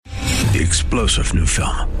The explosive new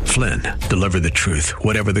film, Flynn, deliver the truth,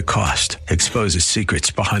 whatever the cost, exposes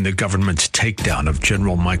secrets behind the government's takedown of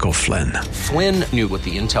General Michael Flynn. Flynn knew what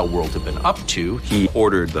the intel world had been up to. He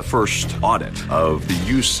ordered the first audit of the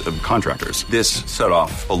use of contractors. This set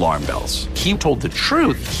off alarm bells. He told the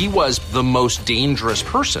truth. He was the most dangerous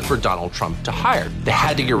person for Donald Trump to hire. They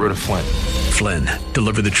had to get rid of Flynn. Flynn,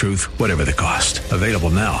 deliver the truth, whatever the cost. Available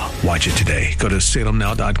now. Watch it today. Go to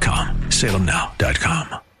salemnow.com.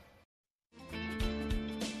 salemnow.com.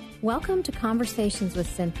 Welcome to Conversations with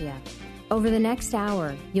Cynthia. Over the next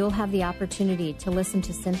hour, you'll have the opportunity to listen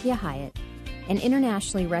to Cynthia Hiett, an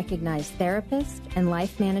internationally recognized therapist and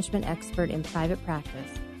life management expert in private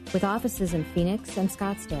practice, with offices in Phoenix and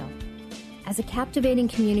Scottsdale. As a captivating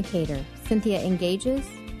communicator, Cynthia engages,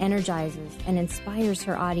 energizes, and inspires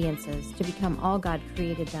her audiences to become all God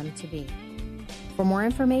created them to be. For more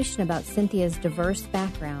information about Cynthia's diverse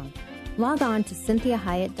background, log on to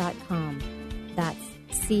CynthiaHiett.com. That's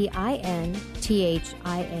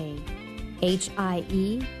CynthiaHiett.com.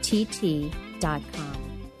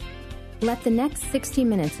 Let the next 60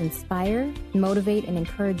 minutes inspire, motivate, and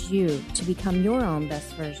encourage you to become your own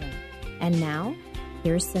best version. And now,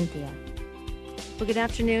 here's Cynthia. Well, good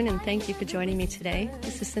afternoon, and thank you for joining me today.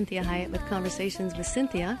 This is Cynthia Hiett with Conversations with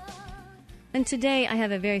Cynthia. And today I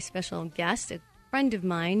have a very special guest, a friend of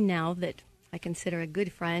mine now that I consider a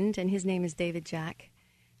good friend, and his name is David Jack.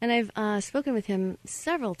 And I've spoken with him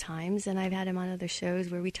several times, and I've had him on other shows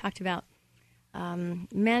where we talked about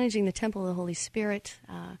managing the temple of the Holy Spirit,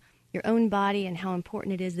 your own body, and how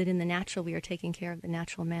important it is that in the natural we are taking care of the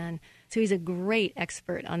natural man. So he's a great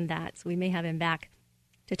expert on that, so we may have him back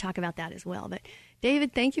to talk about that as well. But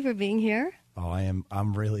David, thank you for being here. Oh,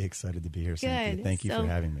 I'm really excited to be here, Cynthia. Good. Thank you for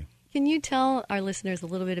having me. Can you tell our listeners a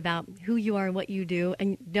little bit about who you are, what you do,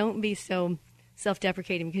 and don't be so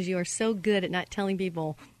self-deprecating because you are so good at not telling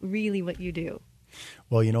people really what you do.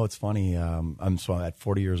 Well, it's funny. I'm at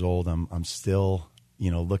 40 years old. I'm still,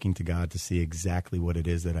 looking to God to see exactly what it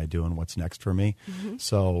is that I do and what's next for me. Mm-hmm.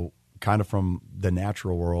 So kind of from the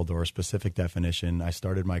natural world or a specific definition, I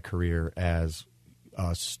started my career as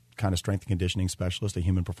a kind of strength and conditioning specialist, a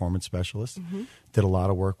human performance specialist. Mm-hmm. Did a lot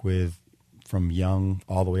of work with from young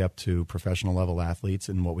all the way up to professional level athletes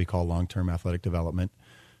in what we call long-term athletic development.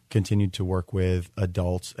 Continued to work with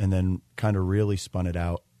adults, and then kind of really spun it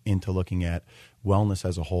out into looking at wellness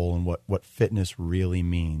as a whole and what fitness really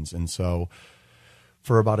means. And so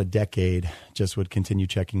for about a decade, just would continue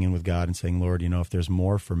checking in with God and saying, Lord, if there's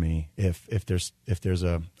more for me, if there's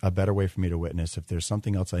a better way for me to witness, if there's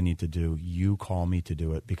something else I need to do, you call me to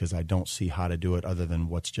do it, because I don't see how to do it other than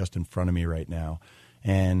what's just in front of me right now.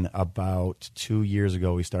 And about 2 years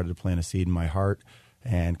ago, we started to plant a seed in my heart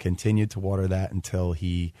and continued to water that until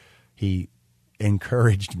he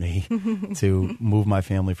encouraged me to move my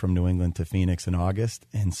family from New England to Phoenix in August.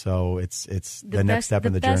 And so it's the next step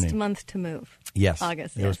in the journey. The best month to move. Yes.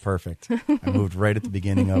 August. It was perfect. I moved right at the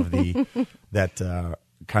beginning of that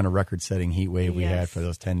kind of record-setting heat wave we had for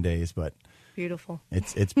those 10 days. But beautiful.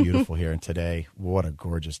 It's beautiful here. And today, what a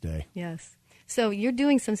gorgeous day. Yes. So you're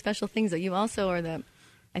doing some special things. That you also are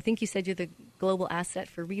I think you said you're the global asset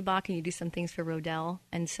for Reebok, and you do some things for Rodale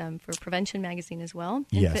and some for Prevention Magazine as well,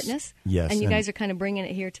 and fitness. Yes. And you guys are kind of bringing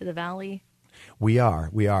it here to the Valley. We are.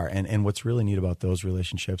 And what's really neat about those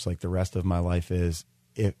relationships, like the rest of my life, is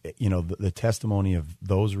the testimony of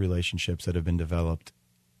those relationships that have been developed,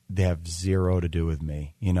 they have zero to do with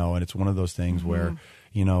me, and it's one of those things where,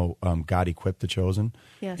 God equipped the chosen,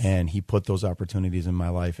 and he put those opportunities in my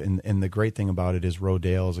life. And the great thing about it is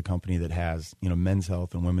Rodale is a company that has, Men's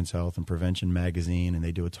Health and Women's Health and Prevention Magazine, and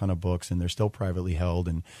they do a ton of books, and they're still privately held.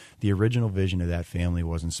 And the original vision of that family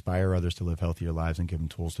was inspire others to live healthier lives and give them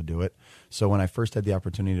tools to do it. So when I first had the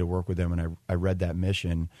opportunity to work with them and I read that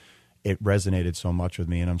mission, it resonated so much with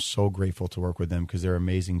me, and I'm so grateful to work with them because they're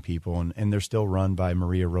amazing people, and they're still run by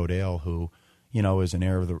Maria Rodale, who is an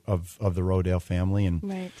heir of the Rodale family,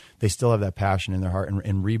 and they still have that passion in their heart.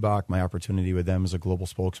 And Reebok, my opportunity with them as a global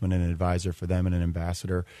spokesman and an advisor for them and an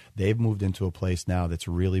ambassador, they've moved into a place now that's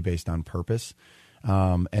really based on purpose.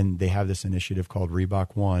 And they have this initiative called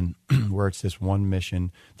Reebok One, where it's this one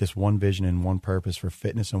mission, this one vision, and one purpose for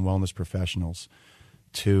fitness and wellness professionals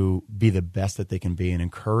to be the best that they can be and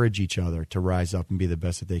encourage each other to rise up and be the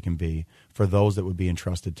best that they can be for those that would be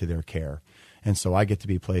entrusted to their care. And so I get to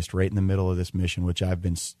be placed right in the middle of this mission, which I've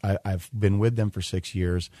been with them for 6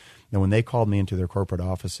 years. And when they called me into their corporate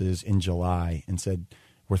offices in July and said,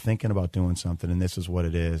 we're thinking about doing something and this is what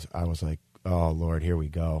it is, I was like, oh, Lord, here we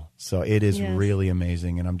go. So it is really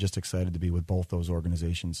amazing, and I'm just excited to be with both those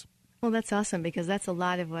organizations. Well, that's awesome, because that's a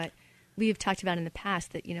lot of what we've talked about in the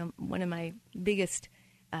past, that, one of my biggest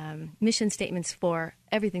mission statements for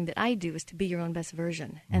everything that I do is to be your own best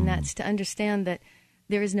version. And that's to understand that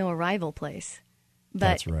there is no arrival place. But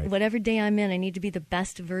That's right. whatever day I'm in, I need to be the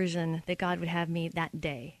best version that God would have me that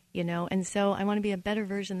day, you know? And so I want to be a better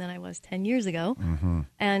version than I was 10 years ago.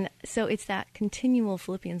 And so it's that continual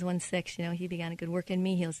Philippians 1:6, you know, he began a good work in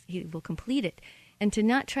me, he will complete it. And to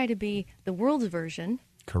not try to be the world's version,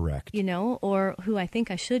 Correct. you know, or who I think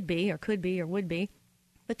I should be or could be or would be,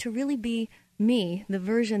 but to really be me, the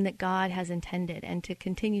version that God has intended, and to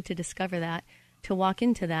continue to discover that, to walk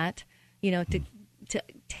into that, you know, to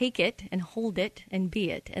take it and hold it and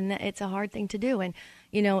be it. And that, it's a hard thing to do. And,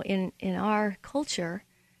 you know, in our culture,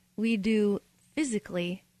 we do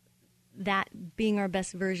physically that being our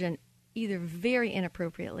best version either very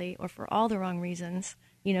inappropriately or for all the wrong reasons,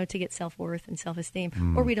 you know, to get self-worth and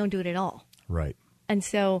self-esteem, or we don't do it at all. Right. And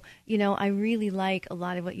so, you know, I really like a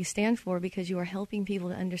lot of what you stand for, because you are helping people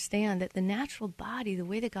to understand that the natural body, the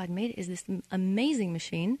way that God made it, is this amazing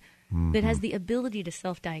machine that has the ability to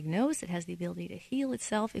self-diagnose. It has the ability to heal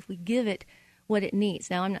itself if we give it what it needs.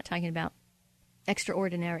 Now, I'm not talking about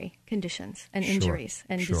extraordinary conditions and injuries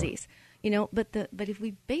and disease, you know, but if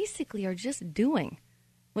we basically are just doing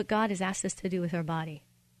what God has asked us to do with our body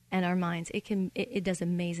and our minds, it does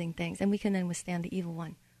amazing things, and we can then withstand the evil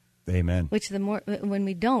one. Amen. Which when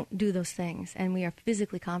we don't do those things and we are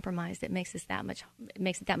physically compromised, it makes it that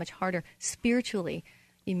much harder spiritually,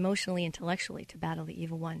 emotionally, intellectually to battle the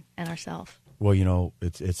evil one and ourselves. Well, you know,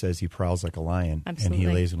 it says he prowls like a lion. Absolutely. And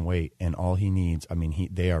he lays in wait, and all he needs, I mean,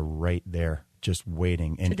 they are right there just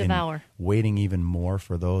waiting and to devour. And waiting even more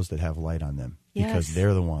for those that have light on them, because Yes.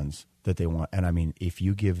 they're the ones that they want. And I mean, if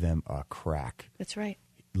you give them a crack, That's right.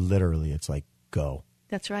 literally it's like go.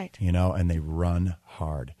 That's right. You know, and they run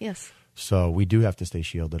hard. Yes. So we do have to stay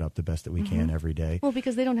shielded up the best that we can every day. Well,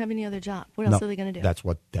 because they don't have any other job. What else are they going to do? That's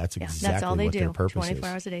Yeah, exactly that's all they what do. their purpose 24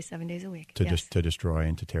 is. hours a day, 7 days a week. To Yes. to destroy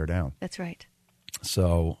and to tear down. That's right.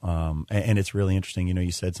 So, and it's really interesting. You know,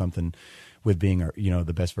 you said something with being,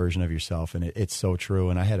 the best version of yourself, and it's so true.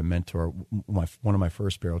 And I had a mentor, one of my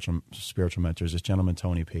first spiritual mentors, this gentleman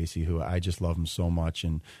Tony Pacey, who I just love him so much,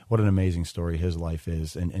 and what an amazing story his life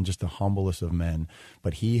is, and just the humblest of men.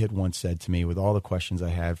 But he had once said to me, with all the questions I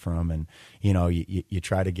had for him, and you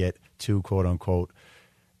try to get too quote unquote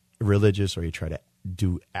religious, or you try to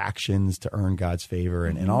do actions to earn God's favor,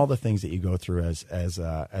 and all the things that you go through as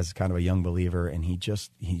kind of a young believer. And he just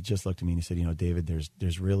looked at me and he said, David,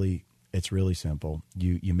 it's really simple.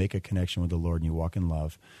 You make a connection with the Lord and you walk in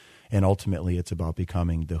love, and ultimately it's about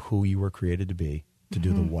becoming the who you were created to be, to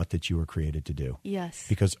do the what that you were created to do. Yes.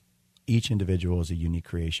 Because each individual is a unique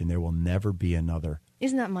creation. There will never be another.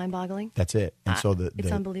 Isn't that mind-boggling? That's it. And so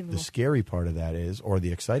it's unbelievable. The scary part of that is, or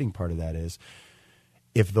the exciting part of that is,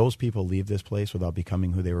 if those people leave this place without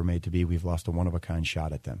becoming who they were made to be, we've lost a one-of-a-kind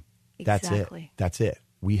shot at them. Exactly. That's it.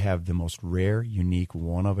 We have the most rare, unique,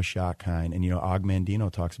 one-of-a-shot kind. And, Og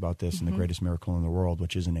Mandino talks about this in The Greatest Miracle in the World,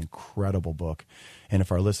 which is an incredible book. And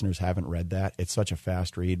if our listeners haven't read that, it's such a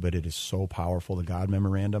fast read, but it is so powerful. The God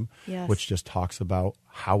Memorandum, Yes. which just talks about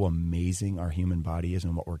how amazing our human body is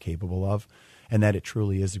and what we're capable of, and that it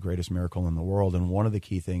truly is the greatest miracle in the world. And one of the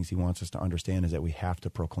key things he wants us to understand is that we have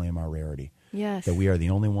to proclaim our rarity. Yes. That we are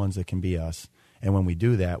the only ones that can be us. And when we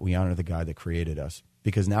do that, we honor the God that created us.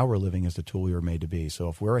 Because now we're living as the tool we were made to be. So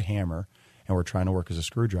if we're a hammer and we're trying to work as a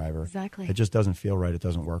screwdriver, Exactly. it just doesn't feel right. It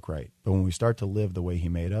doesn't work right. But when we start to live the way he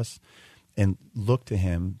made us and look to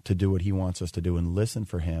him to do what he wants us to do and listen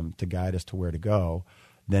for him to guide us to where to go,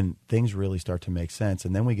 then things really start to make sense.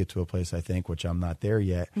 And then we get to a place, I think, which I'm not there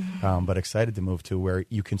yet, but excited to move to, where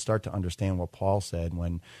you can start to understand what Paul said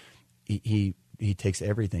when he takes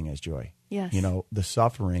everything as joy. Yes. The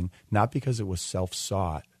suffering, not because it was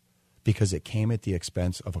self-sought, because it came at the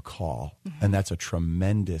expense of a call. And that's a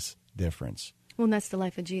tremendous difference. Well, and that's the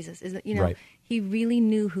life of Jesus. Is that, Right. He really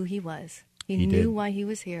knew who he was. He knew did. why he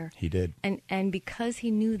was here. He did. And because he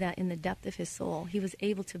knew that in the depth of his soul, he was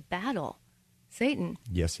able to battle Satan.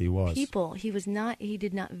 Yes, he was. People. He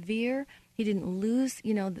did not veer. He didn't lose,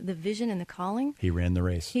 the vision and the calling. He ran the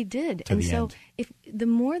race. He did. To And the so end. if the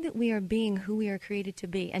more that we are being who we are created to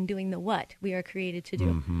be and doing the what we are created to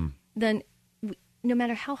do, then no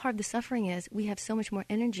matter how hard the suffering is, we have so much more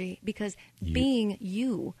energy, because being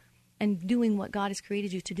you and doing what God has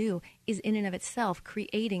created you to do is in and of itself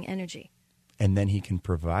creating energy. And then he can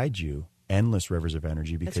provide you endless rivers of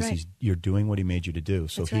energy, because right. you're doing what he made you to do.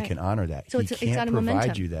 So That's he right. can honor that. So he it's can't got a provide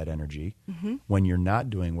momentum. you that energy when you're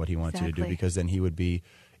not doing what he wants you to do, Exactly. because then he would be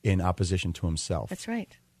in opposition to himself. That's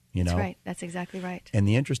right. You That's know? right. That's exactly right. And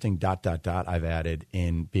the interesting ... I've added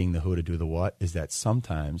in being the who to do the what is that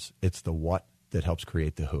sometimes it's the what that helps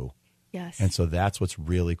create the who. Yes. And so that's what's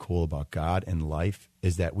really cool about God and life,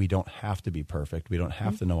 is that we don't have to be perfect. We don't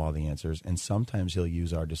have to know all the answers. And sometimes he'll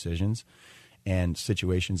use our decisions and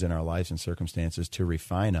situations in our lives and circumstances to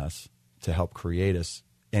refine us, to help create us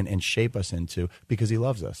and shape us into, because he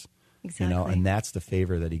loves us. Exactly. And that's the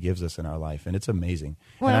favor that he gives us in our life. And it's amazing.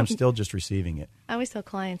 Well, and I'm still just receiving it. I always tell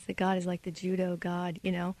clients that God is like the judo God,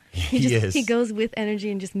 He is. He goes with energy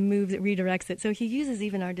and just moves it, redirects it. So he uses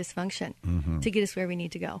even our dysfunction to get us where we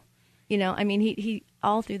need to go. He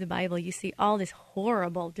all through the Bible, you see all this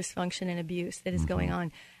horrible dysfunction and abuse that is going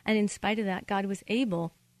on. And in spite of that, God was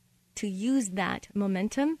able to use that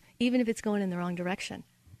momentum, even if it's going in the wrong direction.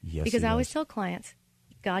 Yes, because he I always does. tell clients,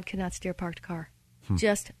 God cannot steer a parked car.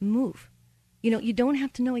 Just move. You don't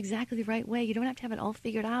have to know exactly the right way. You don't have to have it all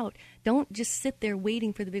figured out. Don't just sit there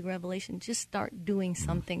waiting for the big revelation. Just start doing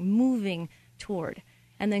something, moving toward.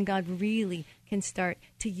 And then God really can start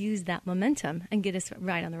to use that momentum and get us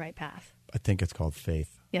right on the right path. I think it's called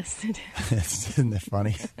faith. Yes, it is. Isn't that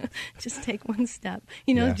funny? Just take one step.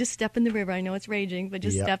 Yeah. Just step in the river. I know it's raging, but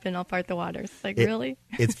just Yep. step in. I'll part the waters. Really?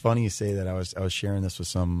 It's funny you say that. I was sharing this with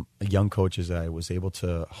some young coaches that I was able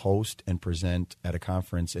to host and present at a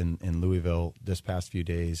conference in Louisville this past few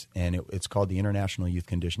days, and it's called the International Youth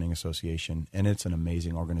Conditioning Association, and it's an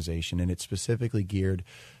amazing organization, and it's specifically geared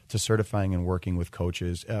to certifying and working with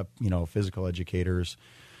coaches, physical educators,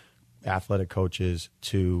 athletic coaches,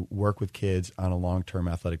 to work with kids on a long-term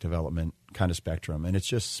athletic development kind of spectrum. And it's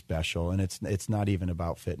just special. And it's not even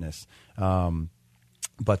about fitness.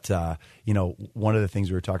 But one of the things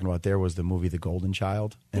we were talking about there was the movie The Golden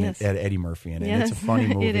Child, and Yes. it had Eddie Murphy in it. Yes. And it's a funny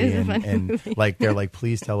movie. It is a and, funny and movie. they're like,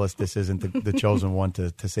 please tell us this isn't the chosen one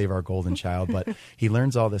to save our golden child. But he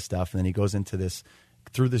learns all this stuff, and then he goes into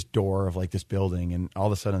through this door of like this building, and all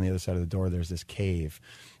of a sudden on the other side of the door, there's this cave,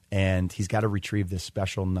 and he's got to retrieve this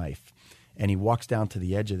special knife. And he walks down to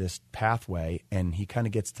the edge of this pathway, and he kind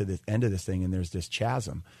of gets to the end of this thing, and there's this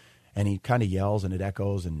chasm. And he kind of yells, and it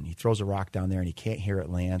echoes, and he throws a rock down there, and he can't hear it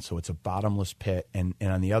land, so it's a bottomless pit. And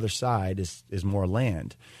on the other side is more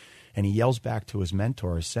land. And he yells back to his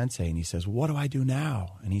mentor, his sensei, and he says, "What do I do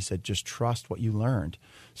now?" And he said, "Just trust what you learned."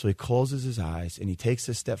 So he closes his eyes, and he takes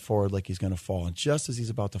this step forward like he's going to fall. And just as he's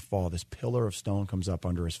about to fall, this pillar of stone comes up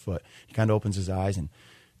under his foot. He kind of opens his eyes, and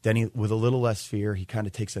then he, with a little less fear, he kind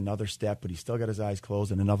of takes another step, but he's still got his eyes closed,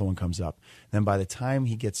 and another one comes up. And then by the time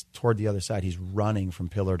he gets toward the other side, he's running from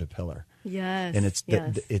pillar to pillar. Yes. And it's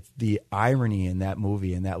yes. it's the irony in that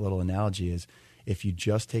movie, and that little analogy is, if you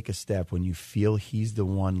just take a step when you feel he's the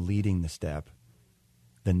one leading the step,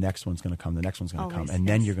 the next one's going to come, the next one's going to come, Always, and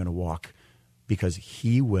then yes. you're going to walk, because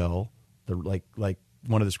he will. Like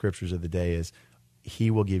one of the scriptures of the day is, he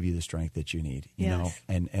will give you the strength that you need. You know,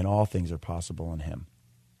 Yes. and all things are possible in him.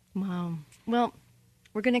 Wow. Well,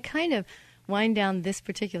 we're going to kind of wind down this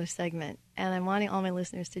particular segment, and I'm wanting all my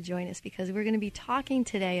listeners to join us, because we're going to be talking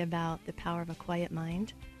today about the power of a quiet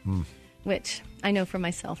mind, which I know for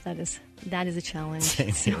myself that is a challenge. Same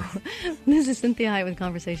here. So, this is Cynthia Hyatt with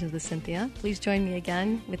Conversations with Cynthia. Please join me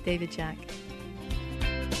again with David Jack.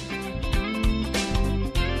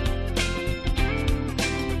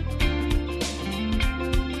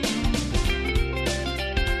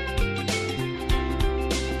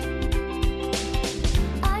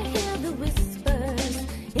 I hear the whispers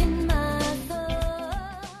in my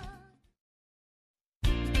thoughts.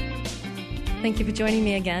 Thank you for joining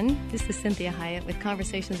me again. This is Cynthia Hyatt with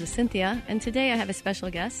Conversations with Cynthia, and today I have a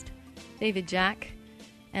special guest, David Jack.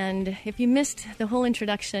 And if you missed the whole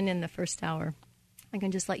introduction in the first hour, I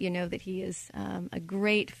can just let you know that he is a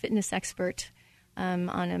great fitness expert on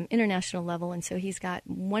an international level, and so he's got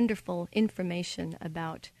wonderful information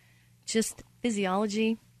about just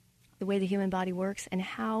physiology, the way the human body works, and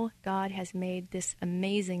how God has made this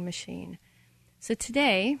amazing machine. So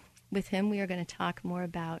today, with him, we are going to talk more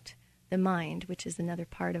about the mind, which is another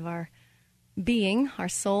part of our being, our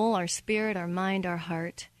soul, our spirit, our mind, our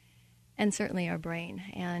heart, and certainly our brain.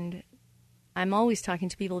 And I'm always talking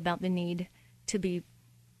to people about the need to be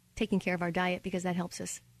taking care of our diet, because that helps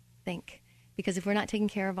us think. Because if we're not taking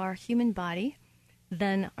care of our human body,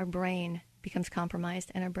 then our brain becomes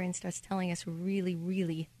compromised, and our brain starts telling us really,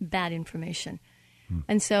 really bad information.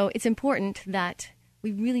 And so it's important that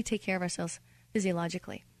we really take care of ourselves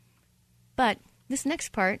physiologically. But this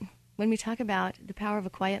next part, when we talk about the power of a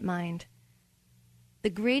quiet mind, the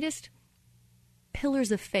greatest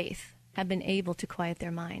pillars of faith have been able to quiet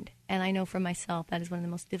their mind. And I know for myself that is one of the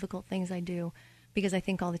most difficult things I do, because I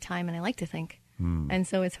think all the time, and I like to think. And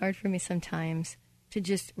so it's hard for me sometimes to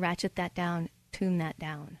just ratchet that down, tune that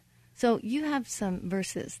down. So you have some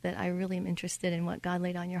verses that I really am interested in, what God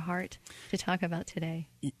laid on your heart to talk about today.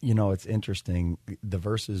 You know, it's interesting. The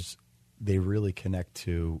verses they really connect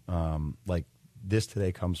to, like this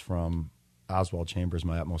today comes from Oswald Chambers,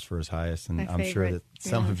 My Utmost for His Highest, and I'm sure that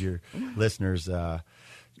some of your listeners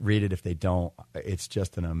read it if they don't. It's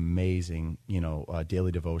just an amazing,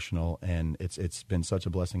 daily devotional, and it's been such a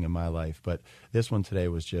blessing in my life. But this one today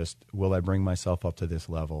was just, will I bring myself up to this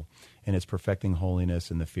level? And it's perfecting holiness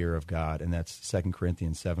in the fear of God, and that's 2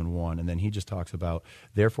 Corinthians 7:1. And then he just talks about,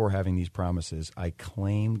 therefore, having these promises, I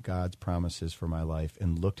claim God's promises for my life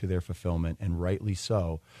and look to their fulfillment, and rightly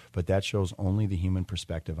so, but that shows only the human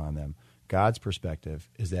perspective on them. God's perspective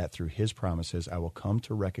is that through his promises, I will come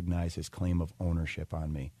to recognize his claim of ownership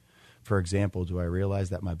on me. For example, do I realize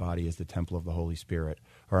that my body is the temple of the Holy Spirit,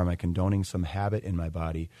 or am I condoning some habit in my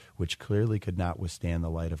body which clearly could not withstand the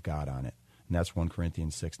light of God on it? And that's 1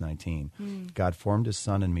 Corinthians 6:19. God formed his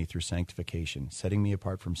Son in me through sanctification, setting me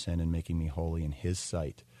apart from sin and making me holy in his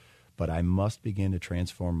sight. But I must begin to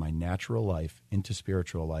transform my natural life into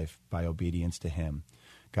spiritual life by obedience to him.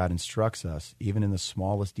 God instructs us even in the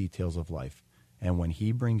smallest details of life. And when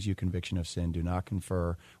he brings you conviction of sin, do not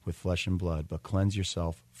confer with flesh and blood, but cleanse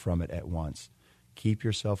yourself from it at once. Keep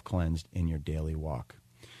yourself cleansed in your daily walk.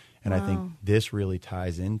 And I think this really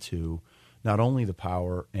ties into not only the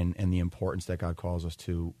power and the importance that God calls us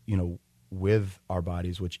to, with our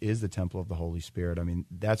bodies, which is the temple of the Holy Spirit. I mean,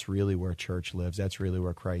 that's really where church lives. That's really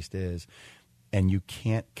where Christ is. And you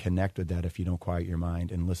can't connect with that if you don't quiet your mind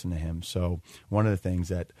and listen to him. So one of the things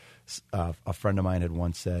that a friend of mine had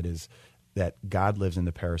once said is that God lives in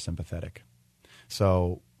the parasympathetic.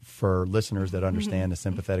 So for listeners that understand the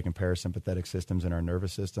sympathetic and parasympathetic systems in our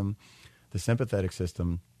nervous system, the sympathetic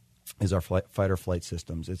system is our fight or flight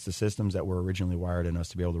systems. It's the systems that were originally wired in us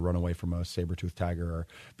to be able to run away from a saber-toothed tiger or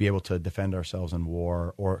be able to defend ourselves in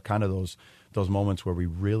war, or kind of those moments where we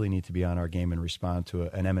really need to be on our game and respond to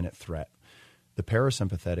an imminent threat. The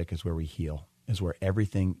parasympathetic is where we heal, is where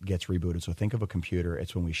everything gets rebooted. So think of a computer.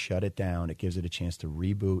 It's when we shut it down, it gives it a chance to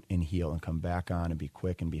reboot and heal and come back on and be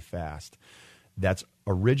quick and be fast. That's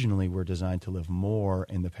originally we're designed to live more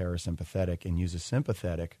in the parasympathetic and use the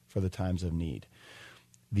sympathetic for the times of need.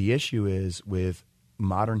 The issue is with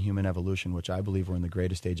modern human evolution, which I believe we're in the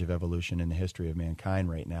greatest stage of evolution in the history of mankind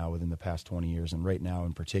right now within the past 20 years, and right now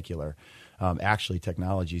in particular. Actually,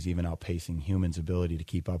 technology is even outpacing humans' ability to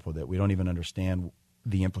keep up with it. We don't even understand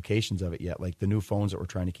the implications of it yet, like the new phones that we're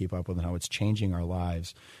trying to keep up with and how it's changing our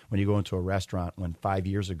lives. When you go into a restaurant, when 5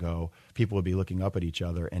 years ago people would be looking up at each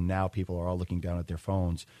other, and now people are all looking down at their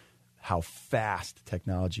phones, how fast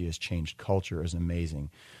technology has changed culture is amazing.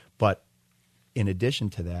 But in addition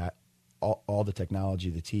to that, all the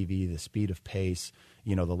technology, the TV, the speed of pace,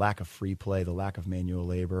 the lack of free play, the lack of manual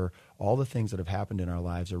labor, all the things that have happened in our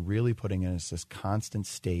lives are really putting us this constant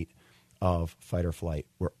state of fight or flight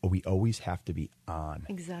where we always have to be on.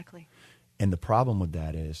 Exactly. And the problem with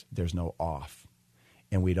that is there's no off.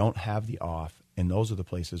 And we don't have the off. And those are the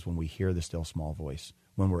places when we hear the still small voice,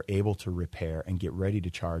 when we're able to repair and get ready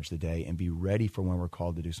to charge the day and be ready for when we're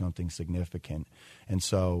called to do something significant. And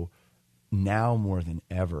so now more than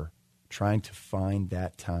ever, trying to find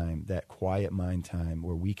that time, that quiet mind time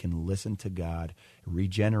where we can listen to God,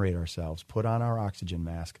 regenerate ourselves, put on our oxygen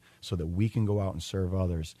mask so that we can go out and serve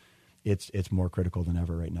others, it's more critical than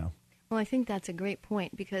ever right now. Well, I think that's a great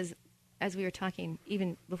point, because as we were talking,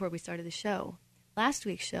 even before we started the show, last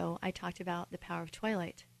week's show, I talked about the power of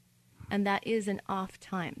twilight. And that is an off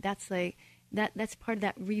time. That's part of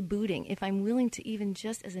that rebooting. If I'm willing to, even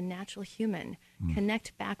just as a natural human,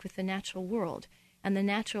 connect back with the natural world and the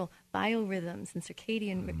natural biorhythms and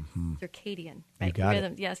circadian right,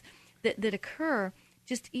 rhythms, yes, that occur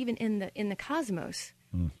just even in the cosmos,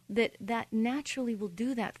 that naturally will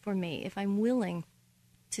do that for me if I'm willing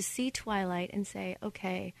to see twilight and say,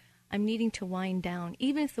 okay, I'm needing to wind down,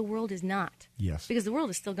 even if the world is not. Yes. Because the world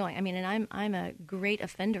is still going. I mean, and I'm a great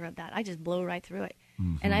offender of that. I just blow right through it.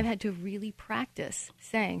 And I've had to really practice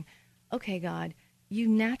saying, okay, God, you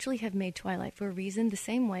naturally have made twilight for a reason, the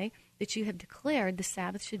same way that you have declared the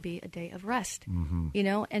Sabbath should be a day of rest.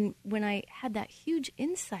 And when I had that huge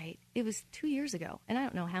insight, it was 2 years ago. And I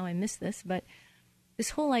don't know how I missed this, but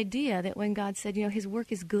this whole idea that when God said, his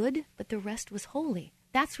work is good, but the rest was holy.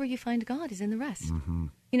 That's where you find God, is in the rest.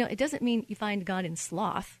 It doesn't mean you find God in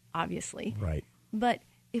sloth, obviously. Right. But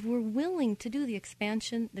if we're willing to do the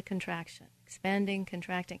expansion, the contraction, expanding,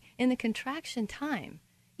 contracting, in the contraction time,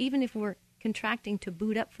 even if we're contracting to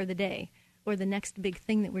boot up for the day or the next big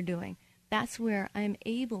thing that we're doing, that's where I'm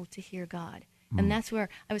able to hear God. And that's where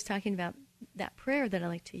I was talking about that prayer that I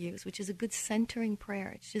like to use, which is a good centering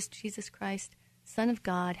prayer. It's just, Jesus Christ, Son of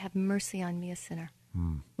God, have mercy on me, a sinner.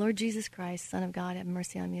 Lord Jesus Christ, Son of God, have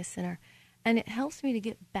mercy on me, a sinner. And it helps me to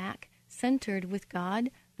get back centered with God,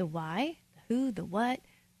 the why, the who, the what.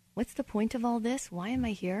 What's the point of all this? Why am I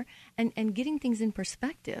here? And getting things in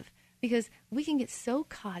perspective, because we can get so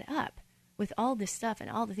caught up with all this stuff and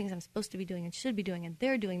all the things I'm supposed to be doing and should be doing, and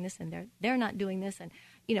they're doing this and they're not doing this, and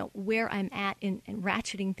where I'm at and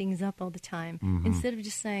ratcheting things up all the time, instead of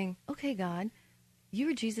just saying, okay, God, you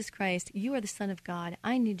are Jesus Christ, you are the Son of God,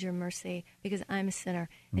 I need your mercy because I'm a sinner,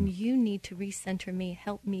 and you need to recenter me,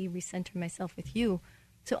 help me recenter myself with you,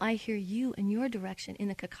 so I hear you and your direction in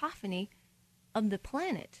the cacophony of the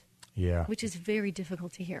planet, which is very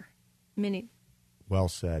difficult to hear. Well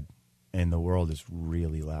said. And the world is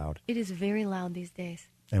really loud. It is very loud these days.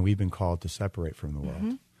 And we've been called to separate from the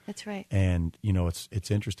world. That's right. And,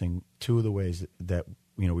 it's interesting. Two of the ways that,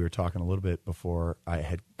 we were talking a little bit before I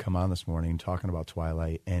had come on this morning talking about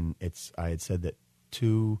Twilight. And I had said that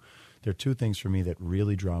there are two things for me that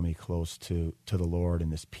really draw me close to the Lord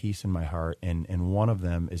and this peace in my heart. And one of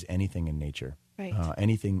them is anything in nature. Right.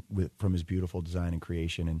 Anything from his beautiful design and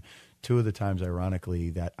creation. And two of the times, ironically,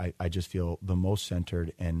 that I just feel the most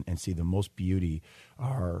centered and see the most beauty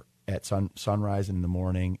are at sunrise in the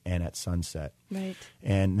morning and at sunset. Right.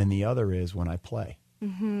 And then the other is when I play.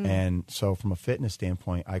 And so from a fitness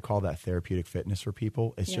standpoint, I call that therapeutic fitness for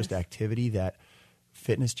people. It's just activity that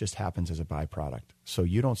fitness just happens as a byproduct. So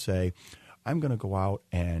you don't say, I'm going to go out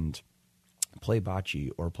and play bocce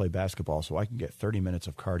or play basketball so I can get 30 minutes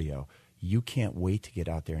of cardio. You can't wait to get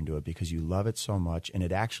out there and do it because you love it so much, and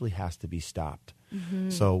it actually has to be stopped.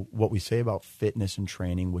 So what we say about fitness and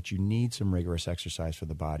training, which you need some rigorous exercise for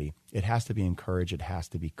the body, it has to be encouraged, it has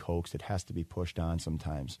to be coaxed, it has to be pushed on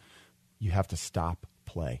sometimes. You have to stop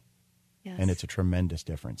play. Yes. And it's a tremendous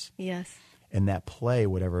difference. Yes. And that play,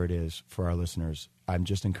 whatever it is for our listeners, I'm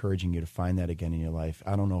just encouraging you to find that again in your life.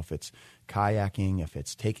 I don't know if it's kayaking, if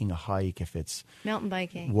it's taking a hike, if it's mountain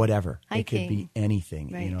biking, whatever. hiking. It could be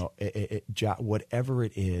anything. Right. Whatever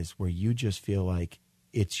it is where you just feel like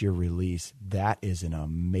it's your release, that is an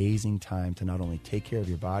amazing time to not only take care of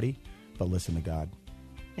your body, but listen to God.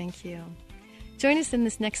 Thank you. Join us in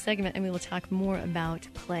this next segment, and we will talk more about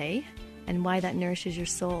play and why that nourishes your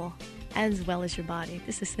soul as well as your body.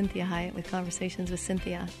 This is Cynthia Hiett with Conversations with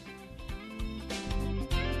Cynthia.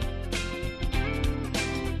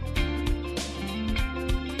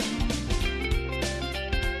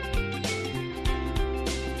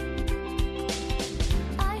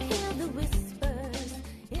 I hear the whispers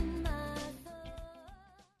in my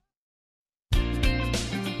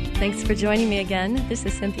Thanks for joining me again. This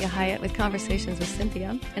is Cynthia Hiett with Conversations with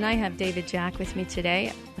Cynthia, and I have David Jack with me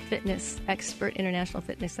today, a fitness expert, international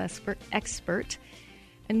fitness expert.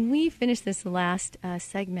 And we finished this last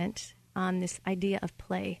segment on this idea of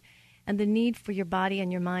play and the need for your body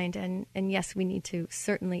and your mind. And yes, we need to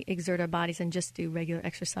certainly exert our bodies and just do regular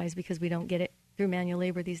exercise because we don't get it through manual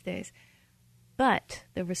labor these days. But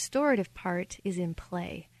the restorative part is in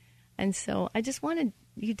play. And so I just wanted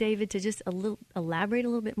you, David, to just elaborate a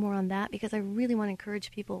little bit more on that, because I really want to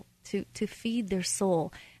encourage people to feed their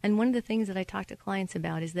soul. And one of the things that I talk to clients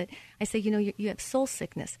about is that I say, you have soul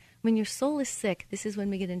sickness. When your soul is sick, this is when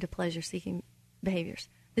we get into pleasure-seeking behaviors.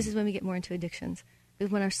 This is when we get more into addictions.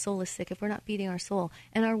 Because when our soul is sick, if we're not feeding our soul.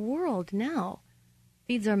 And our world now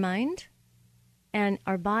feeds our mind and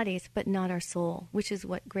our bodies, but not our soul, which is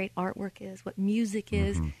what great artwork is, what music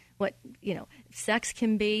is, what, sex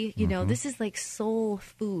can be. This is like soul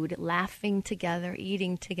food, laughing together,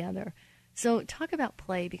 eating together. So talk about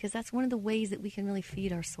play, because that's one of the ways that we can really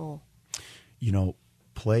feed our soul.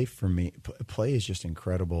 Play for me, play is just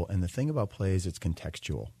incredible. And the thing about play is it's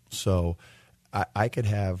contextual. So I could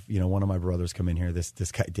have, one of my brothers come in here, this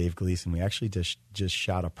guy, Dave Gleason. We actually just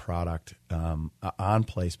shot a product on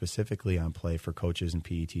play, specifically on play for coaches and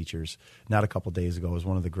PE teachers, not a couple days ago. It was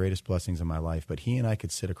one of the greatest blessings of my life. But he and I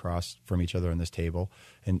could sit across from each other on this table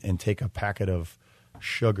and take a packet of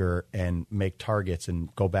sugar and make targets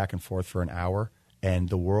and go back and forth for an hour. And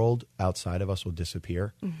the world outside of us will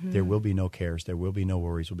disappear. There will be no cares. There will be no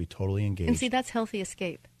worries. We'll be totally engaged. And see, that's healthy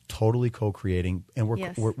escape. Totally co-creating, and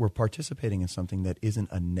Yes. we're participating in something that isn't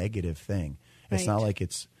a negative thing. It's Right. not like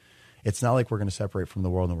it's not like we're going to separate from the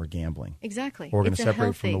world and we're gambling. Exactly. Or we're going It's to a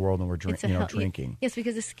separate from the healthy- world and we're it's a drinking. Yes,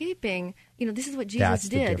 because escaping, this is what Jesus That's the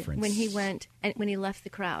did difference. when he went and when he left the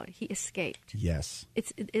crowd. He escaped. Yes.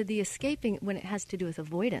 It's the escaping when it has to do with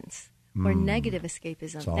avoidance or negative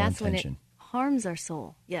escapism. It's all That's when it intention. harms our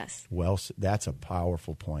soul. Yes. Well, that's a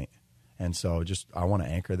powerful point. And so I want to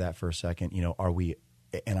anchor that for a second. Are we,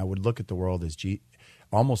 and I would look at the world as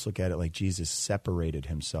almost look at it like Jesus separated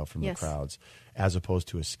himself from Yes. the crowds as opposed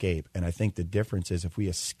to escape. And I think the difference is if we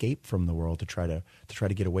escape from the world to try to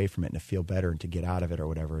get away from it and to feel better and to get out of it or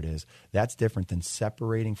whatever it is, that's different than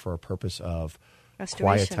separating for a purpose of Restoration.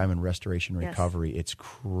 quiet time and restoration Yes. recovery. It's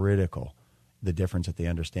critical, the difference that they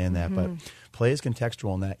understand that. But play is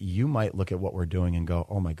contextual in that you might look at what we're doing and go,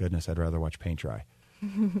 oh my goodness, I'd rather watch paint dry.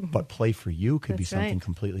 But play for you could be That's something right.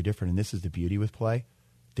 completely different. And this is the beauty with play.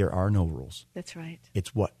 There are no rules. That's right.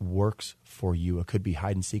 It's what works for you. It could be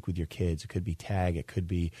hide and seek with your kids. It could be tag. It could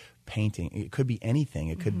be painting. It could be anything.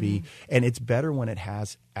 It could be, and it's better when it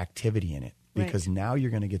has activity in it, because Right. now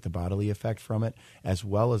you're going to get the bodily effect from it, as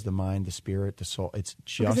well as the mind, the spirit, the soul. It's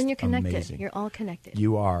just Because then you're connected. amazing. You're all connected.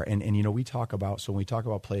 You are. And you know, we talk about, so when we talk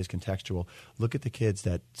about play as contextual, look at the kids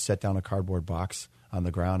that set down a cardboard box on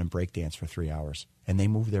the ground and break dance for 3 hours. And they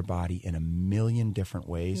move their body in a million different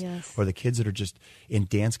ways. Yes. Or the kids that are just in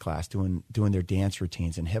dance class doing their dance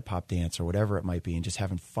routines and hip hop dance or whatever it might be, and just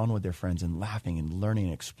having fun with their friends and laughing and learning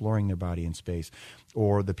and exploring their body in space.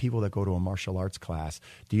 Or the people that go to a martial arts class.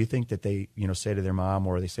 Do you think that they, you know, say to their mom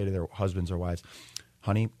or they say to their husbands or wives,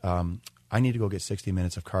 honey, I need to go get 60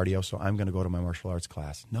 minutes of cardio, so I'm going to go to my martial arts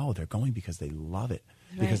class. No, they're going because they love it.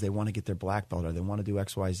 Because Right. they want to get their black belt, or they want to do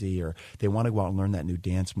XYZ, or they want to go out and learn that new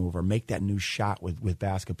dance move, or make that new shot with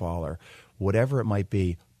basketball, or whatever it might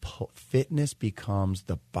be. Fitness becomes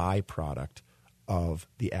the byproduct of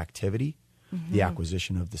the activity, the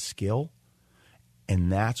acquisition of the skill,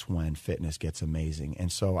 and that's when fitness gets amazing.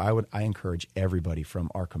 And so I encourage everybody,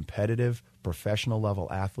 from our competitive professional level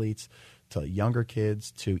athletes to younger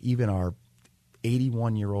kids to even our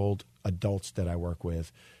 81-year-old adults that I work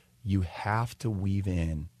with, you have to weave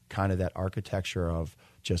in kind of that architecture of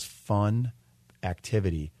just fun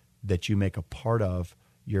activity that you make a part of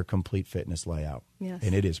your complete fitness layout. Yes.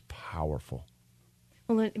 And it is powerful.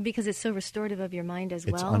 Well, because it's so restorative of your mind as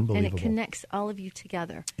It's well. And unbelievable. it connects all of you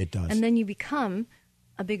together. It does. And then you become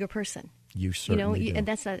a bigger person. You certainly do. And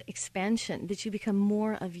that's that expansion, that you become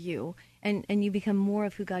more of you, and you become more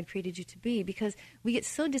of who God created you to be, because we get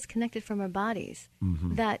so disconnected from our bodies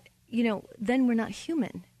that, you know, then we're not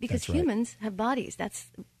human, because That's right. humans have bodies.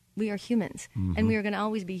 We are humans, and we are going to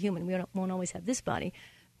always be human. We won't always have this body.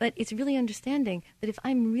 But it's really understanding that if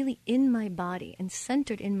I'm really in my body and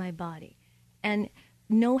centered in my body and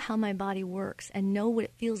know how my body works and know what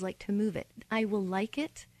it feels like to move it, I will like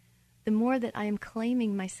it. The more that I am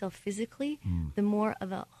claiming myself physically, the more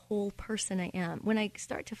of a whole person I am. When I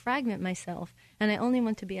start to fragment myself and I only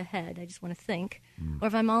want to be a head, I just want to think, or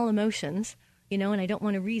if I'm all emotions, you know, and I don't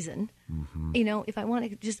want to reason, you know, if I want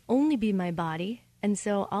to just only be my body, and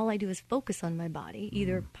so all I do is focus on my body,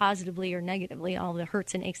 either positively or negatively, all the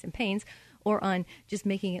hurts and aches and pains, or on just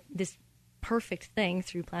making it this perfect thing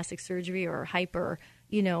through plastic surgery or hyper,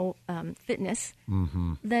 fitness,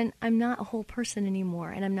 then I'm not a whole person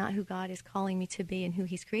anymore, and I'm not who God is calling me to be and who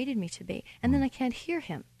He's created me to be. And then I can't hear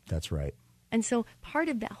Him. That's right. And so part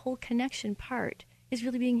of that whole connection part is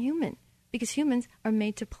really being human, because humans are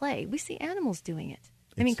made to play. We see animals doing it.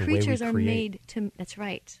 I mean, It's the way we creatures are create. made to. That's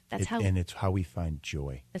right. And it's how we find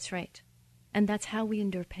joy. That's right. And that's how we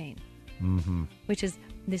endure pain.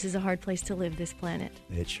 This is a hard place to live, this planet.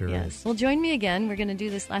 It sure Yes. is. Well, join me again. We're going to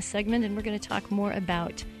do this last segment, and we're going to talk more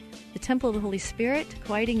about the temple of the Holy Spirit,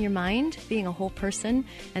 quieting your mind, being a whole person,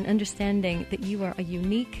 and understanding that you are a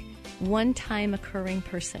unique, one-time occurring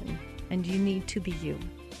person, and you need to be you.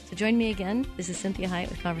 So join me again. This is Cynthia Hiett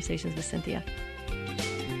with Conversations with Cynthia.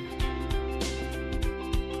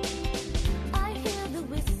 I hear the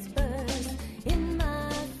whispers in my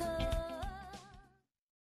thoughts.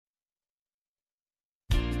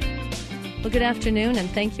 Well, good afternoon, and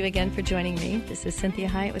thank you again for joining me. This is Cynthia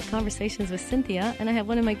Hiett with Conversations with Cynthia, and I have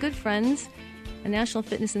one of my good friends, a national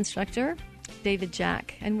fitness instructor, David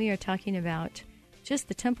Jack, and we are talking about just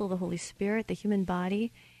the temple of the Holy Spirit, the human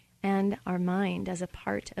body, and our mind as a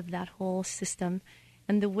part of that whole system,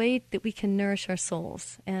 and the way that we can nourish our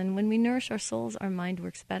souls. And when we nourish our souls, our mind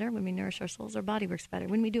works better. When we nourish our souls, our body works better.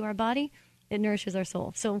 When we do our body, it nourishes our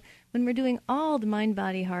soul. So when we're doing all the mind,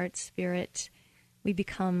 body, heart, spirit, we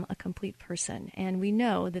become a complete person. And we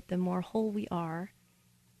know that the more whole we are,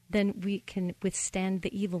 then we can withstand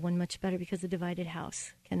the evil one much better, because the divided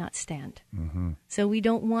house cannot stand. So we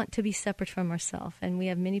don't want to be separate from ourselves. And we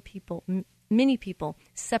have many people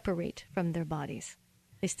separate from their bodies.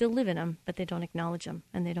 They still live in them, but they don't acknowledge them,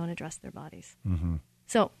 and they don't address their bodies.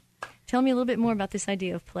 So tell me a little bit more about this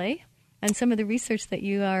idea of play and some of the research that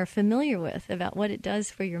you are familiar with about what it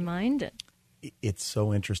does for your mind. It's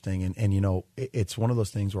so interesting. And it's one of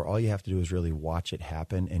those things where all you have to do is really watch it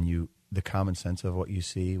happen, and the common sense of what you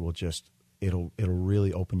see will just, it'll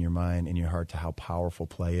really open your mind and your heart to how powerful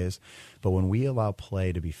play is. But when we allow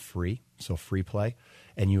play to be free, so free play,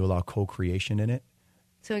 and you allow co-creation in it.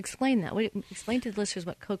 So explain that. Explain to the listeners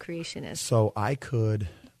what co-creation is. So I could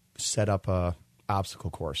set up a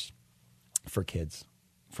obstacle course, for kids,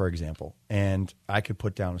 for example. And I could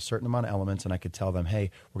put down a certain amount of elements and I could tell them,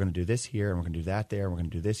 hey, we're going to do this here and we're going to do that there and we're going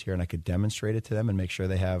to do this here. And I could demonstrate it to them and make sure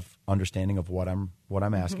they have understanding of what I'm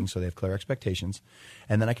asking, so they have clear expectations.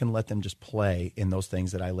 And then I can let them just play in those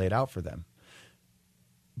things that I laid out for them.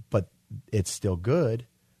 But it's still good.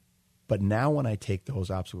 But now when I take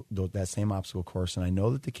that same obstacle course and I know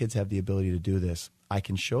that the kids have the ability to do this, I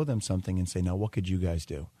can show them something and say, now what could you guys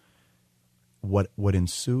do? What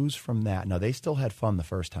ensues from that, now they still had fun the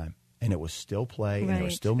first time, and it was still play, and they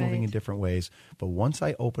were still moving in different ways. But once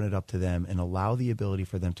I open it up to them and allow the ability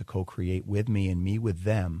for them to co-create with me and me with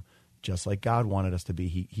them, just like God wanted us to be,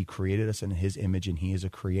 He created us in His image, and He is a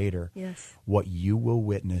creator. Yes. What you will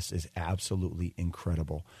witness is absolutely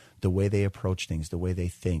incredible. The way they approach things, the way they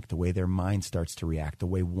think, the way their mind starts to react, the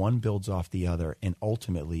way one builds off the other, and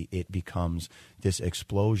ultimately it becomes this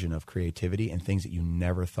explosion of creativity and things that you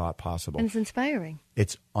never thought possible. And it's inspiring.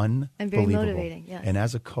 It's unbelievable. And very motivating, yes. And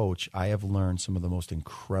as a coach, I have learned some of the most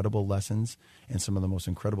incredible lessons and some of the most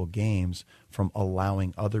incredible games from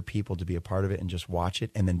allowing other people to be a part of it and just watch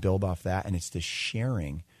it and then build off that. And it's this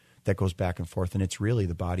sharing that goes back and forth. And it's really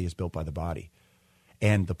the body is built by the body.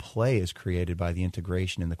 And the play is created by the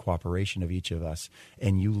integration and the cooperation of each of us.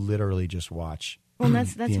 And you literally just watch. Well,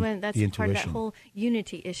 that's part of that intuition. whole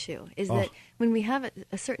unity issue is that when we have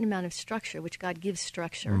a certain amount of structure, which God gives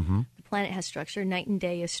structure, the planet has structure, night and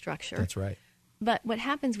day is structure. That's right. But what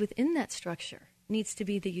happens within that structure needs to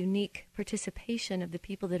be the unique participation of the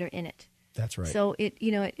people that are in it. That's right. So it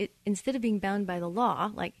instead of being bound by the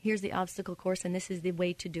law, like here's the obstacle course and this is the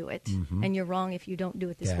way to do it, and you're wrong if you don't do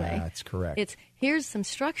it this way. That's correct. It's here's some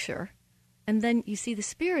structure, and then you see the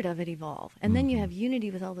spirit of it evolve, and then you have unity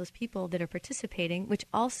with all those people that are participating. Which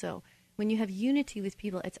also, when you have unity with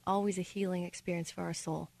people, it's always a healing experience for our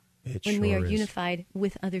soul. When we are unified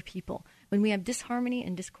with other people, when we have disharmony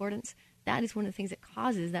and discordance, that is one of the things that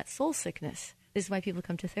causes that soul sickness. This is why people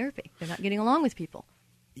come to therapy. They're not getting along with people.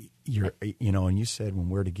 And you said when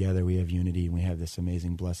we're together, we have unity and we have this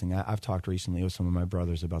amazing blessing. I've talked recently with some of my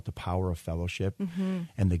brothers about the power of fellowship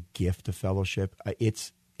and the gift of fellowship.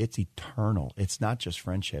 It's eternal. It's not just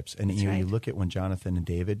friendships. And you look at when Jonathan and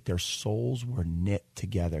David, their souls were knit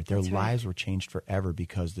together. Their lives were changed forever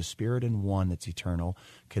because the spirit in one that's eternal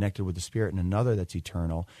connected with the spirit in another that's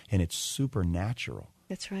eternal, and it's supernatural.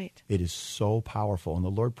 That's right. It is so powerful. And the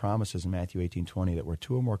Lord promises in Matthew 18:20 that where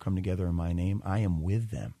two or more come together in my name, I am with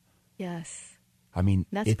them. Yes. I mean,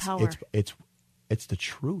 that's power. It's the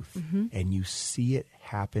truth. And you see it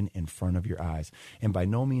happen in front of your eyes. And by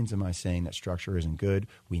no means am I saying that structure isn't good.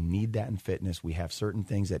 We need that in fitness. We have certain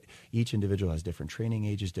things that each individual has different training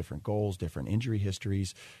ages, different goals, different injury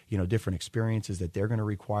histories, different experiences that they're going to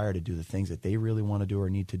require to do the things that they really want to do or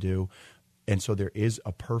need to do. And so there is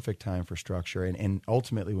a perfect time for structure. And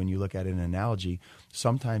ultimately, when you look at it in an analogy,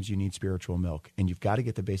 sometimes you need spiritual milk. And you've got to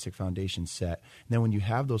get the basic foundation set. And then when you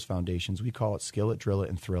have those foundations, we call it skill it, drill it,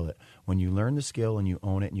 and thrill it. When you learn the skill and you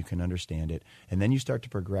own it and you can understand it, and then you start to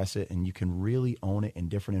progress it and you can really own it in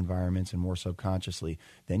different environments and more subconsciously,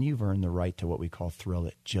 then you've earned the right to what we call thrill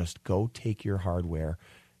it. Just go take your hardware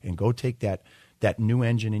and go take that new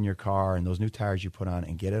engine in your car and those new tires you put on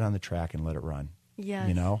and get it on the track and let it run.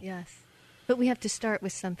 Yes, yes. But we have to start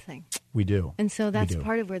with something. We do. And so that's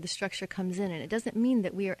part of where the structure comes in. And it doesn't mean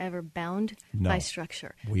that we are ever bound by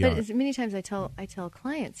structure. But as many times I tell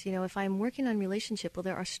clients, if I'm working on relationship, well,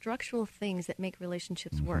 there are structural things that make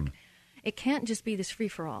relationships work. It can't just be this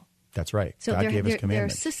free-for-all. That's right. So God gave us commandments. There are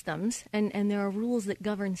systems, and there are rules that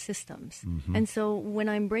govern systems. And so when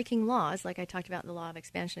I'm breaking laws, like I talked about the law of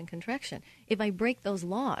expansion and contraction, if I break those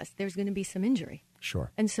laws, there's going to be some injury.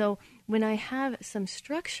 Sure. And so when I have some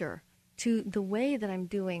structure to the way that I'm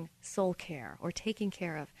doing soul care or taking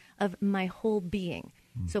care of my whole being.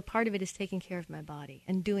 So part of it is taking care of my body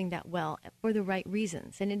and doing that well for the right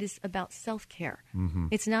reasons. And it is about self-care.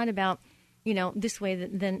 It's not about, this way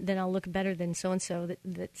then I'll look better than so-and-so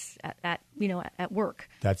that's at work.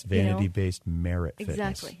 That's vanity-based merit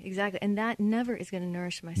fitness. Exactly. And that never is going to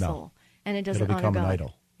nourish my soul. And it doesn't honor God. It'll become an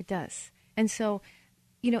idol. It does. And so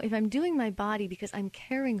if I'm doing my body because I'm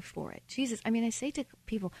caring for it, I say to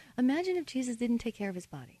people, imagine if Jesus didn't take care of his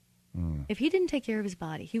body. If he didn't take care of his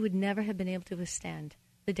body, he would never have been able to withstand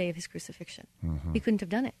the day of his crucifixion. He couldn't have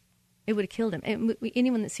done it. It would have killed him. And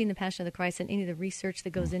anyone that's seen The Passion of the Christ and any of the research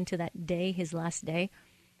that goes into that day, his last day,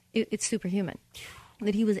 it's superhuman.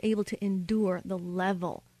 That he was able to endure the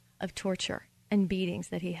level of torture and beatings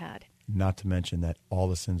that he had. Not to mention that all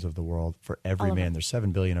the sins of the world, for every man, there's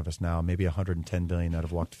 7 billion of us now, maybe 110 billion that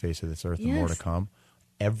have walked the face of this earth and more to come.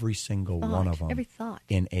 Every single one of them every thought.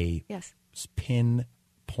 in a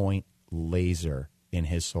pinpoint laser in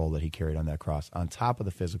his soul that he carried on that cross, on top of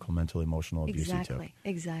the physical, mental, emotional abuse he took.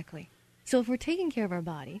 Exactly. So if we're taking care of our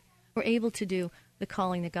body, we're able to do the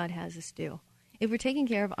calling that God has us do. If we're taking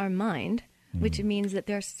care of our mind, which means that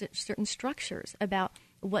there are certain structures about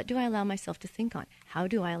what do I allow myself to think on? How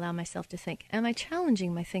do I allow myself to think? Am I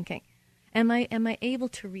challenging my thinking? Am I able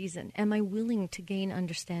to reason? Am I willing to gain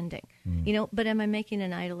understanding? But am I making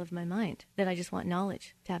an idol of my mind that I just want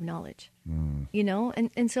knowledge to have knowledge?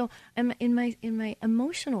 And so in my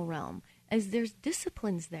emotional realm, as there's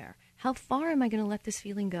disciplines there, how far am I going to let this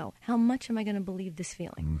feeling go? How much am I going to believe this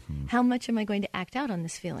feeling? How much am I going to act out on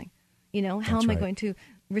this feeling? How am I going to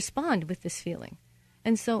respond with this feeling?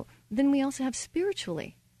 And so then we also have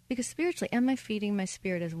spiritually, because spiritually, am I feeding my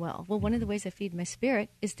spirit as well? Well, one of the ways I feed my spirit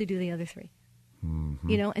is to do the other three.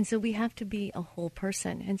 And so we have to be a whole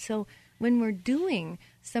person. And so when we're doing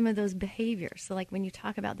some of those behaviors, so like when you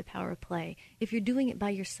talk about the power of play, if you're doing it by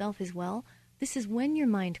yourself as well, this is when your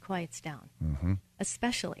mind quiets down,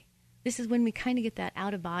 especially. This is when we kind of get that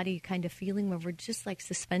out-of-body kind of feeling where we're just like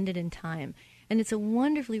suspended in time. And it's a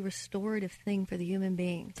wonderfully restorative thing for the human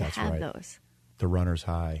being to have those. The runner's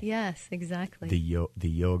high. Yes, exactly. The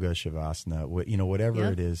yoga, shavasana,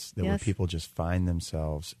 whatever it is, where people just find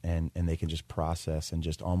themselves and they can just process and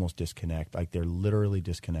just almost disconnect. Like they're literally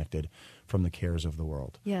disconnected from the cares of the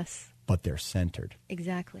world. Yes. But they're centered.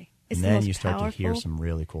 Exactly. And It's then the most you start powerful, to hear some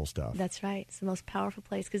really cool stuff. That's right. It's the most powerful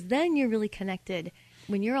place because then you're really connected.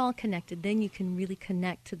 When you're all connected, then you can really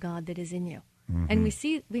connect to God that is in you. And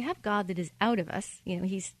we have God that is out of us.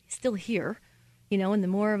 He's still here. And the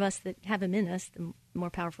more of us that have him in us, the more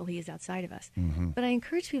powerful he is outside of us. But I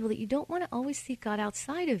encourage people that you don't want to always seek God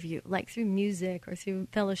outside of you, like through music or through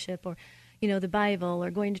fellowship or, the Bible or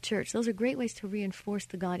going to church. Those are great ways to reinforce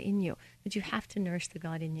the God in you, but you have to nourish the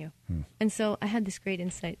God in you. And so I had this great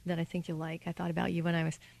insight that I think you'll like. I thought about you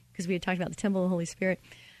because we had talked about the temple of the Holy Spirit.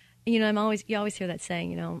 You always hear that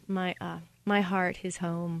saying, my heart, his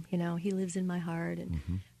home, he lives in my heart.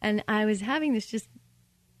 And I was having this just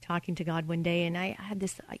talking to God one day, and I had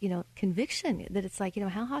this, conviction that it's like,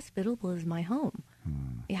 how hospitable is my home?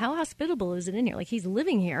 How hospitable is it in here? Like, he's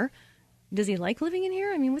living here. Does he like living in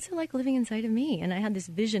here? I mean, what's it like living inside of me? And I had this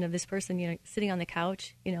vision of this person, sitting on the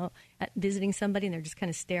couch, visiting somebody, and they're just kind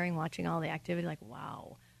of staring, watching all the activity, like,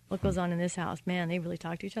 wow, what goes on in this house? Man, they really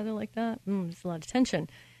talk to each other like that? There's a lot of tension.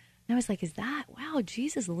 And I was like, wow,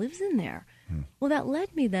 Jesus lives in there. Well, that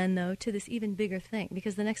led me then, though, to this even bigger thing,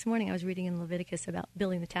 because the next morning I was reading in Leviticus about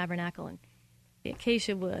building the tabernacle and the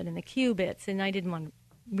acacia wood and the cubits, and I didn't want to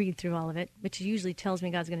read through all of it, which usually tells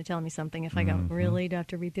me God's going to tell me something if I go, really? Do I have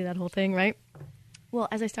to read through that whole thing, right? Well,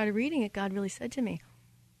 as I started reading it, God really said to me,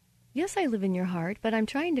 yes, I live in your heart, but I'm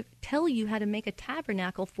trying to tell you how to make a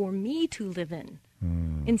tabernacle for me to live in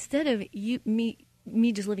instead of me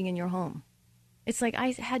just living in your home. It's like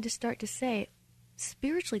I had to start to say,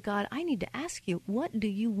 spiritually, God, I need to ask you, what do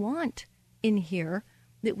you want in here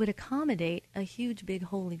that would accommodate a huge, big,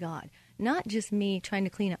 holy God? Not just me trying to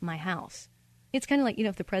clean up my house. It's kind of like,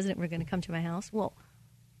 if the president were going to come to my house, well,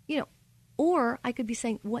 or I could be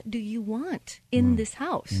saying, what do you want in this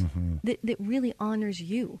house that really honors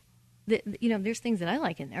you? That, there's things that I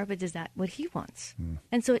like in there, but is that what he wants?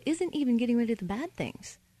 And so it isn't even getting rid of the bad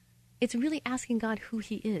things. It's really asking God who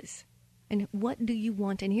he is. And what do you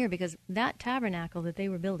want in here? Because that tabernacle that they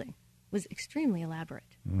were building was extremely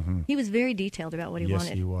elaborate. He was very detailed about what he wanted.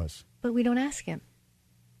 Yes, he was. But we don't ask him.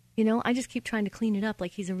 I just keep trying to clean it up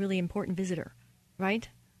like he's a really important visitor, right?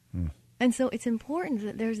 And so it's important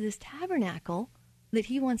that there's this tabernacle that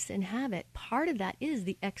he wants to inhabit. Part of that is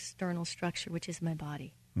the external structure, which is my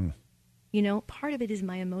body. Part of it is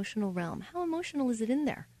my emotional realm. How emotional is it in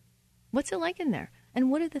there? What's it like in there? And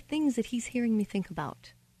what are the things that he's hearing me think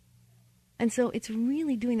about? And so it's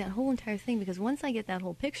really doing that whole entire thing, because once I get that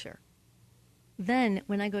whole picture, then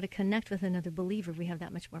when I go to connect with another believer, we have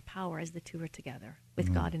that much more power as the two are together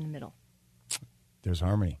with God in the middle. There's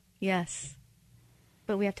harmony. Yes.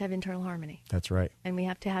 But we have to have internal harmony. That's right. And we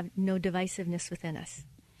have to have no divisiveness within us.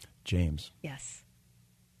 James. Yes.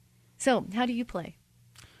 So how do you play?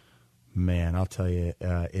 Man, I'll tell you,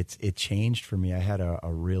 it changed for me. I had a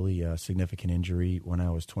really significant injury when I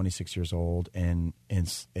was 26 years old, and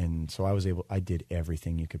so I did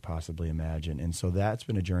everything you could possibly imagine, and so that's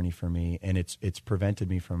been a journey for me, and it's prevented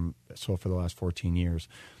me for the last 14 years,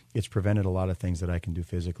 it's prevented a lot of things that I can do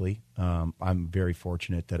physically. I'm very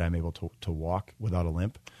fortunate that I'm able to walk without a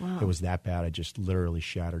limp. Wow. It was that bad. I just literally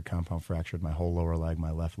compound fractured my whole lower leg,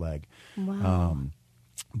 my left leg. Wow.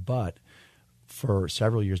 But for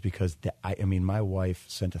several years, because my wife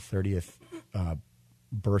sent a 30th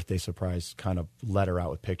birthday surprise kind of letter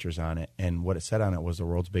out with pictures on it. And what it said on it was the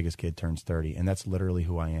world's biggest kid turns 30. And that's literally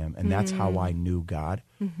who I am. And that's how I knew God,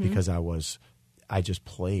 because I just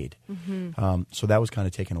played. So that was kind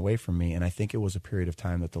of taken away from me. And I think it was a period of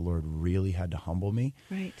time that the Lord really had to humble me.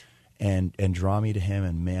 Right. And draw me to him.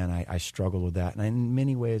 And man, I struggled with that. And in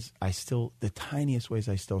many ways, the tiniest ways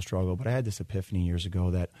I still struggle. But I had this epiphany years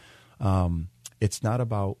ago that it's not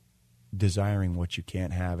about desiring what you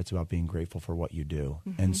can't have. It's about being grateful for what you do.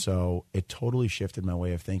 And so it totally shifted my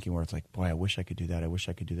way of thinking, where it's like, boy, I wish I could do that. I wish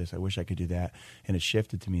I could do this. I wish I could do that. And it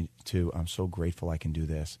shifted to me to, I'm so grateful I can do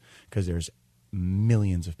this, because there's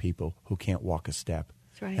millions of people who can't walk a step.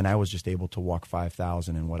 Right. And I was just able to walk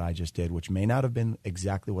 5,000 in what I just did, which may not have been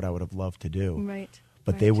exactly what I would have loved to do. Right.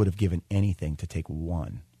 But they would have given anything to take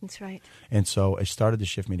one. That's right. And so it started to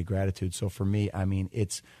shift me to gratitude. So for me, I mean,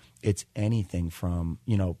 it's anything from,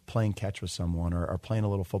 playing catch with someone, or playing a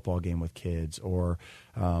little football game with kids, or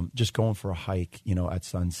just going for a hike, at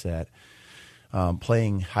sunset,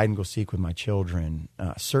 playing hide and go seek with my children.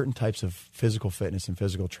 Certain types of physical fitness and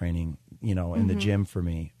physical training, in the gym for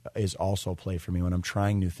me is also play for me when I'm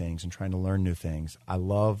trying new things and trying to learn new things. I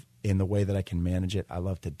love, in the way that I can manage it, I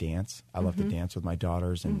love to dance. I love to dance with my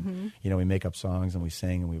daughters, and, we make up songs and we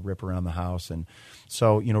sing and we rip around the house. And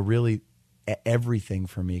so, really, everything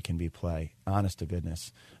for me can be play, honest to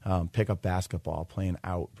goodness. Pick up basketball, playing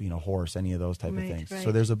out, horse, any of those type of things. Right.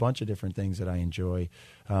 So there's a bunch of different things that I enjoy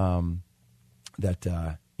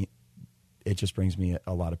that it just brings me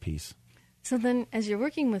a lot of peace. So then, as you're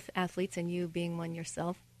working with athletes, and you being one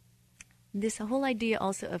yourself, this whole idea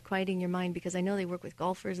also of quieting your mind, because I know they work with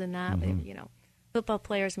golfers and that, football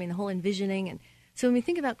players, the whole envisioning. And so when we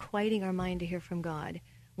think about quieting our mind to hear from God,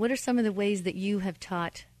 what are some of the ways that you have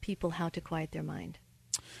taught people how to quiet their mind?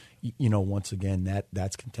 Once again,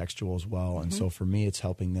 that's contextual as well. And so for me, it's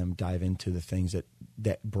helping them dive into the things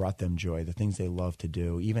that brought them joy, the things they love to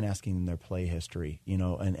do, even asking them their play history,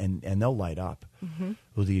 and they'll light up.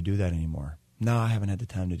 Well, do you do that anymore? No, I haven't had the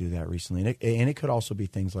time to do that recently. And it could also be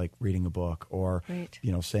things like reading a book, or,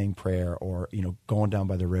 saying prayer, or, going down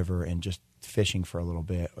by the river and just fishing for a little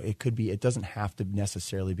bit. It doesn't have to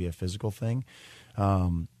necessarily be a physical thing.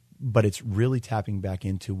 But it's really tapping back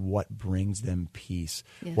into what brings them peace,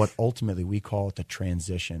 what ultimately we call it the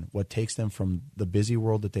transition, what takes them from the busy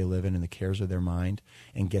world that they live in and the cares of their mind,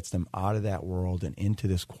 and gets them out of that world and into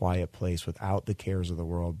this quiet place without the cares of the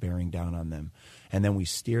world bearing down on them. And then we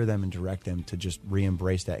steer them and direct them to just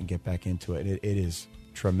re-embrace that and get back into it. It is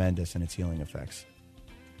tremendous in its healing effects.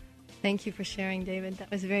 Thank you for sharing, David.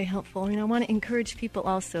 That was very helpful. And I want to encourage people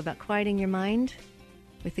also about quieting your mind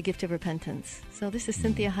with the gift of repentance. So this is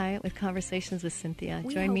Cynthia Hiett with Conversations with Cynthia.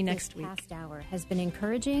 Join me next week. This past hour has been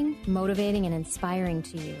encouraging, motivating, and inspiring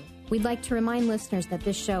to you. We'd like to remind listeners that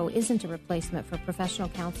this show isn't a replacement for professional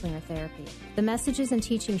counseling or therapy. The messages and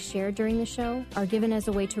teachings shared during the show are given as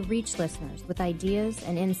a way to reach listeners with ideas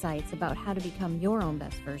and insights about how to become your own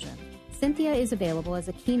best version. Cynthia is available as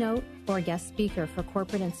a keynote or guest speaker for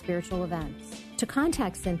corporate and spiritual events. To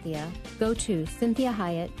contact Cynthia, go to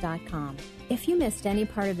cynthiahiett.com. If you missed any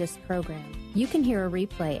part of this program, you can hear a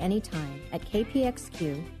replay anytime at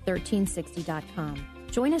kpxq1360.com.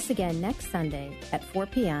 Join us again next Sunday at 4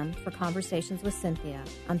 p.m. for Conversations with Cynthia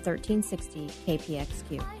on 1360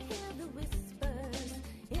 KPXQ.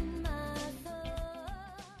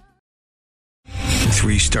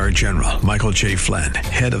 Three-star General Michael J. Flynn,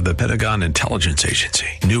 head of the Pentagon Intelligence Agency,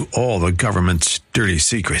 knew all the government's dirty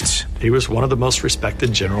secrets. He was one of the most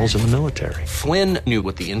respected generals in the military. Flynn knew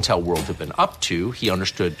what the intel world had been up to. He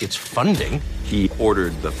understood its funding. He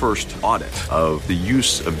ordered the first audit of the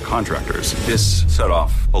use of contractors. This set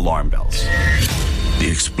off alarm bells. The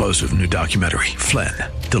explosive new documentary, Flynn,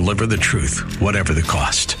 Deliver the Truth, Whatever the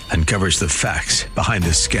Cost, uncovers the facts behind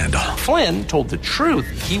this scandal. Flynn told the truth.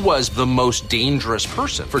 He was the most dangerous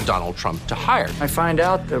person for Donald Trump to hire. I find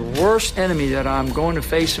out the worst enemy that I'm going to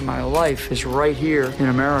face in my life is right here in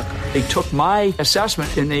America. They took my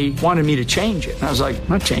assessment and they wanted me to change it. And I was like, I'm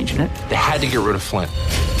not changing it. They had to get rid of Flynn.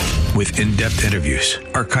 With in-depth interviews,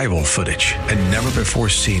 archival footage, and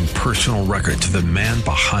never-before-seen personal records of the man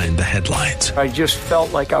behind the headlines. I just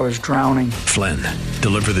felt like I was drowning. Flynn,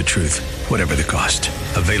 Deliver the Truth, Whatever the Cost.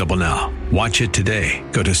 Available now. Watch it today.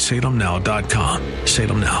 Go to salemnow.com.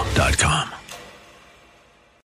 salemnow.com.